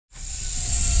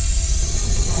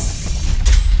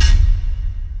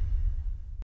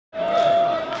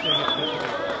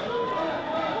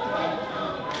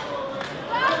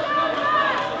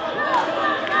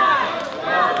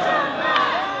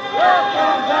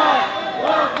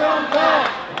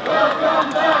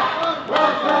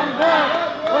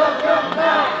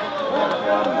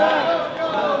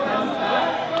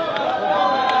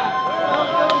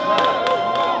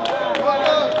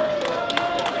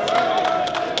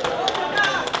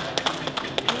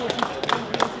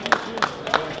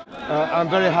I'm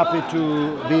very happy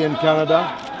to be in Canada,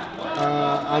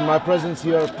 and my presence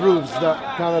here proves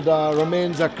that Canada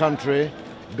remains a country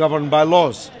governed by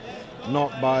laws,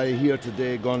 not by here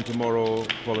today, gone tomorrow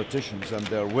politicians and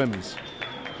their whims,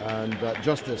 and that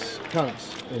justice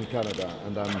counts in Canada,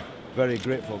 and I'm very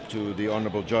grateful to the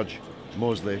Honourable Judge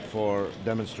Mosley for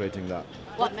demonstrating that.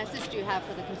 What message do you have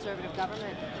for the Conservative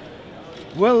government?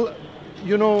 Well,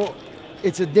 you know,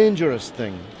 it's a dangerous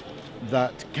thing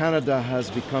that Canada has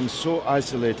become so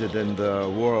isolated in the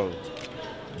world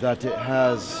that it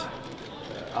has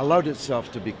allowed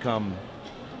itself to become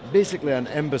basically an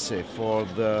embassy for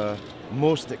the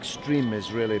most extreme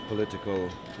Israeli political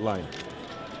line.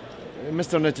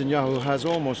 Mr. Netanyahu has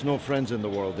almost no friends in the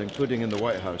world, including in the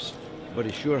White House, but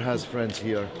he sure has friends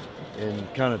here in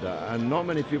Canada, and not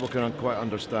many people can quite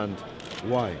understand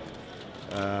why.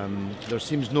 There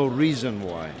seems no reason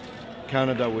why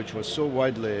Canada, which was so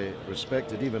widely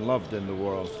respected, even loved in the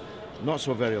world, not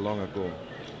so very long ago,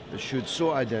 should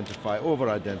so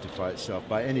over-identify itself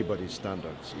by anybody's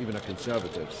standards, even a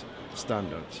conservative's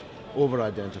standards,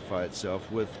 over-identify itself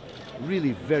with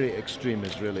really very extreme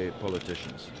Israeli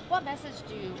politicians. What message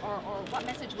what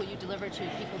message will you deliver to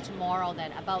people tomorrow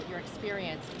then about your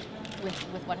experience with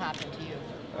what happened to you?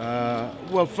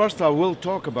 Well, first I will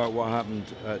talk about what happened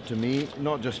to me,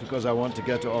 not just because I want to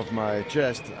get it off my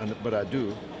chest, but I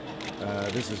do.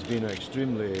 This has been an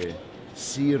extremely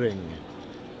searing,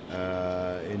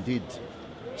 indeed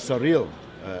surreal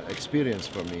experience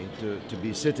for me to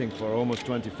be sitting for almost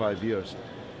 25 years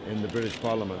in the British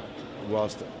Parliament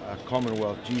whilst a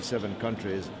Commonwealth G7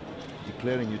 country is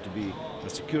declaring you to be a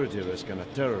security risk and a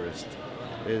terrorist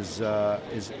is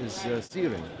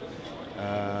searing.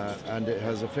 And it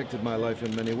has affected my life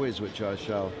in many ways, which I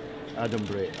shall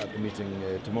adumbrate at the meeting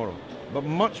tomorrow. But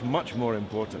much, much more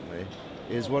importantly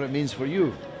is what it means for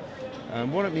you.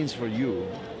 And what it means for you,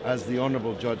 as the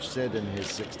Honourable Judge said in his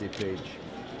 60-page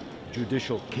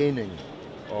judicial caning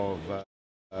of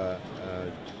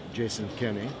Jason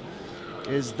Kenney,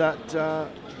 is that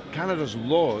Canada's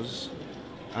laws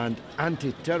and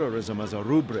anti-terrorism as a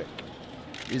rubric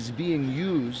is being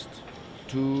used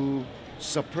to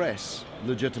suppress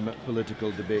legitimate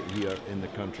political debate here in the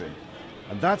country.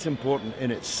 And that's important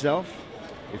in itself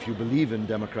if you believe in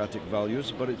democratic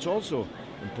values, but it's also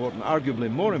important, arguably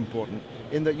more important,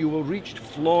 in that you will reach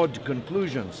flawed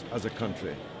conclusions as a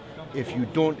country if you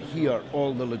don't hear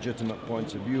all the legitimate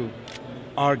points of view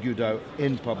argued out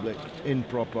in public, in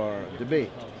proper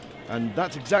debate. And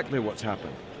that's exactly what's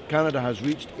happened. Canada has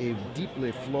reached a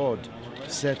deeply flawed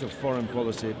set of foreign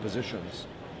policy positions,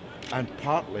 and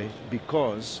partly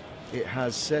because it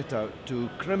has set out to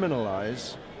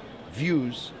criminalize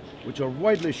views which are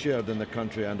widely shared in the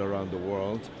country and around the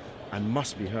world and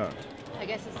must be heard. I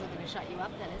guess this isn't going to shut you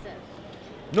up then, is it?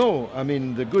 No, I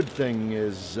mean, the good thing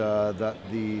is that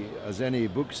as any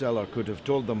bookseller could have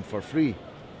told them for free,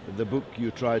 the book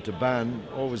you try to ban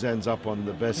always ends up on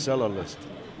the bestseller list.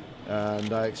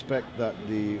 And I expect that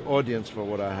the audience for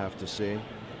what I have to say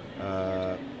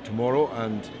tomorrow,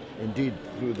 and indeed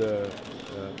through the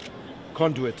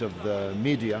conduit of the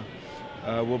media,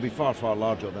 will be far, far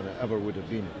larger than it ever would have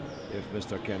been if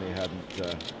Mr. Kenney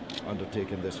hadn't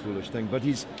undertaken this foolish thing. But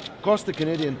he's cost the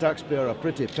Canadian taxpayer a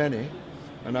pretty penny,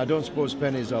 and I don't suppose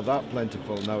pennies are that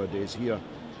plentiful nowadays here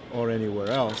or anywhere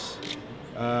else.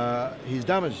 He's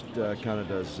damaged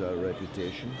Canada's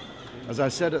reputation. As I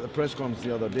said at the press conference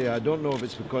the other day, I don't know if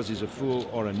it's because he's a fool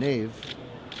or a knave.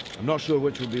 I'm not sure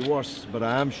which would be worse, but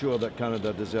I am sure that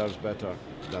Canada deserves better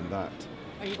than that.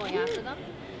 Are you going after them?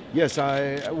 Yes,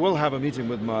 I will have a meeting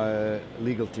with my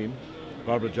legal team,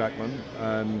 Barbara Jackman.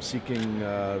 I'm seeking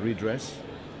redress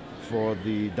for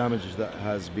the damages that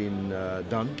has been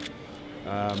done.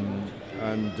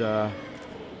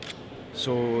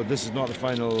 So this is not the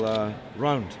final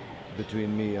round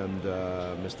between me and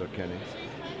Mr. Kenney.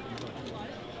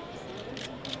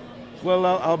 Well,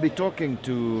 I'll be talking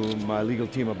to my legal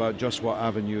team about just what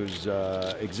avenues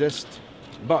exist,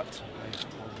 but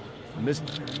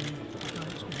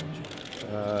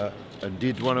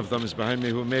indeed one of them is behind me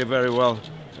who may very well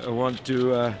want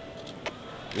to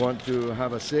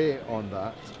have a say on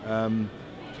that.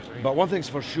 But one thing's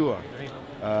for sure,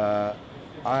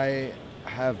 I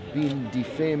have been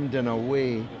defamed in a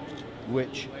way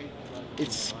which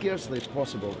it's scarcely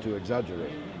possible to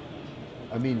exaggerate.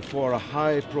 I mean, for a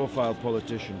high-profile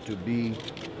politician to be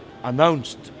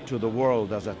announced to the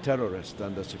world as a terrorist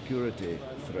and a security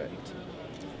threat,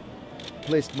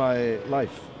 placed my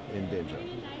life in danger.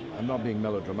 I'm not being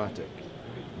melodramatic.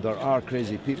 There are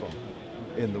crazy people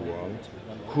in the world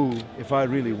who, if I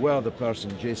really were the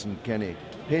person Jason Kenney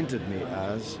painted me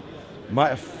as, might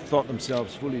have thought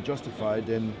themselves fully justified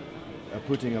in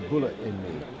putting a bullet in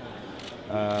me.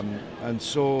 And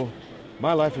so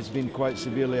my life has been quite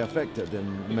severely affected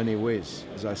in many ways.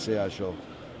 As I say, I shall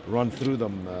run through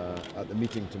them at the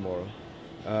meeting tomorrow.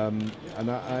 And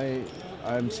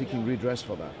I'm seeking redress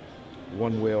for that,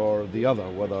 one way or the other,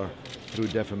 whether through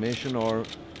defamation or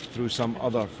through some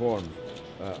other form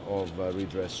of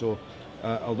redress. So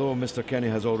although Mr. Kenney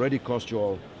has already cost you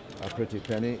all a pretty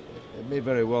penny, it may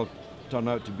very well turn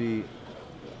out to be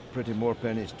pretty more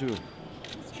pennies too.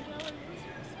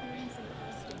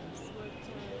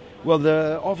 Well,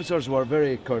 the officers were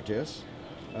very courteous,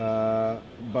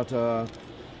 but the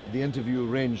interview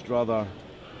ranged rather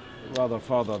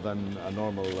farther than a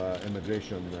normal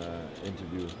immigration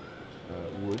interview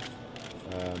would.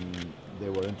 They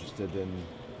were interested in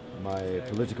my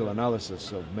political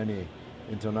analysis of many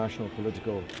international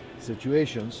political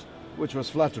situations, which was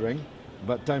flattering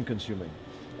but time-consuming.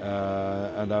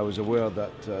 And I was aware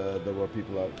that there were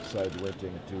people outside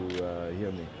waiting to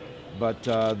hear me. But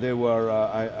they were,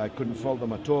 I couldn't fault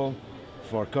them at all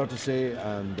for courtesy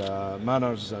and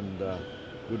manners and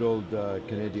good old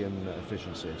Canadian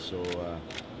efficiency. So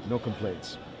no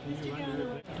complaints.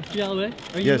 Mr. Galloway,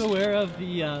 are you aware of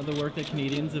the work that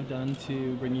Canadians have done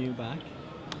to bring you back?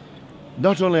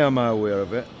 Not only am I aware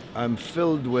of it, I'm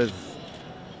filled with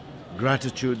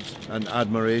gratitude and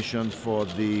admiration for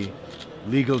the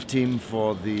legal team,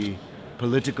 for the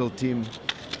political team,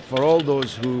 for all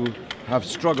those who have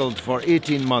struggled for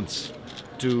 18 months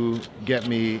to get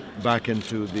me back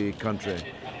into the country.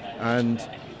 And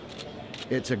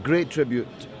it's a great tribute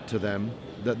to them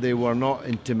that they were not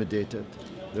intimidated,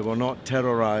 they were not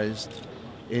terrorized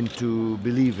into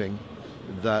believing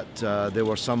that they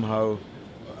were somehow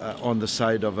on the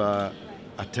side of a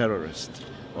terrorist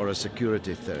or a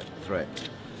security threat.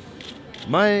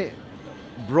 My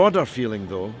broader feeling,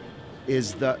 though,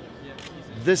 is that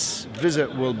this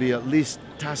visit will be at least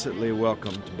tacitly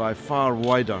welcomed by far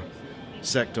wider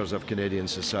sectors of Canadian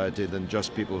society than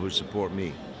just people who support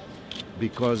me.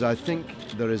 Because I think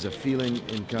there is a feeling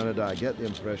in Canada, I get the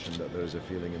impression that there is a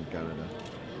feeling in Canada,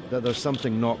 that there's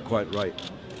something not quite right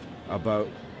about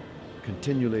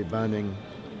continually banning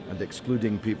and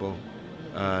excluding people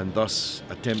and thus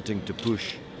attempting to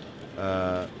push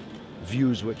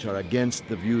views which are against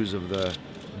the views of the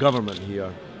government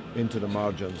here into the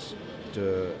margins,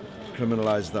 to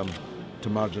criminalize them, to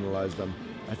marginalize them.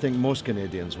 I think most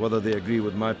Canadians, whether they agree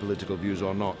with my political views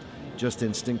or not, just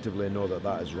instinctively know that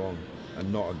that is wrong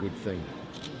and not a good thing,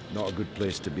 not a good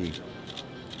place to be.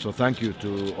 So thank you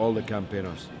to all the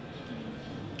campaigners.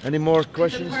 Any more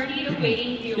questions?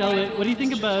 Galloway, what do you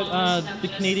think about the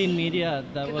Canadian media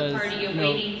that was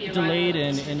delayed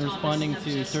in responding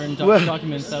to certain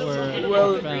documents that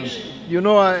were found? You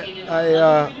know,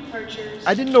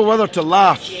 I didn't know whether to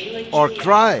laugh or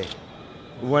cry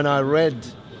when I read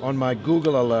on my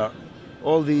Google alert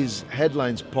all these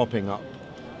headlines popping up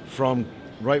from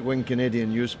right-wing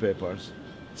Canadian newspapers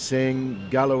saying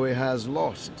Galloway has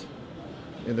lost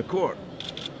in the court.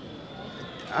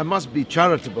 I must be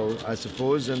charitable, I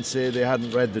suppose, and say they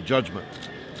hadn't read the judgment.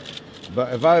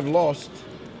 But if I've lost,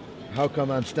 how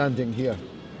come I'm standing here?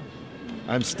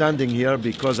 I'm standing here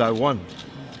because I won.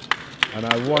 And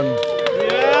I won.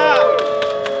 Yeah!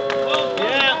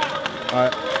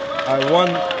 Yeah! I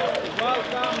won.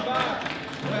 Welcome back.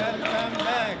 Welcome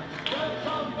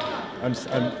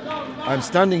back. I'm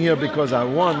standing here because I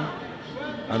won.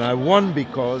 And I won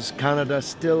because Canada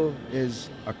still is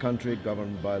a country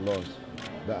governed by laws,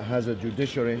 that has a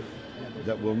judiciary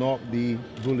that will not be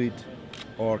bullied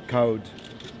or cowed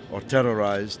or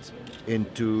terrorized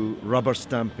into rubber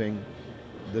stamping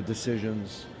the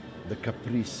decisions, the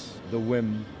caprice, the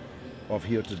whim of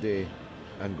here today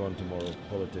and gone tomorrow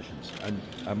politicians. And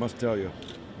I must tell you,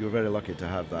 you're very lucky to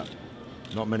have that.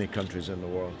 Not many countries in the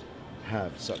world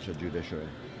have such a judiciary.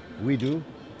 We do,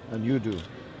 and you do.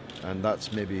 And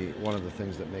that's maybe one of the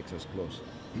things that makes us close.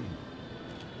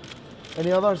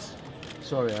 Any others?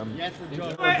 Sorry, I'm... Yes,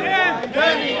 Galloway in!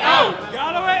 Kenney out!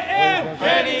 Galloway in!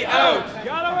 Kenney out!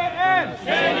 Galloway in!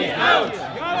 Kenney out!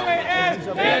 Galloway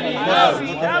in! Kenney out!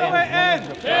 Galloway in!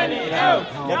 Kenney out!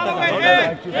 Galloway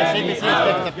in! Kenney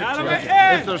out! Galloway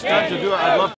in! If there's time to do it, I'd love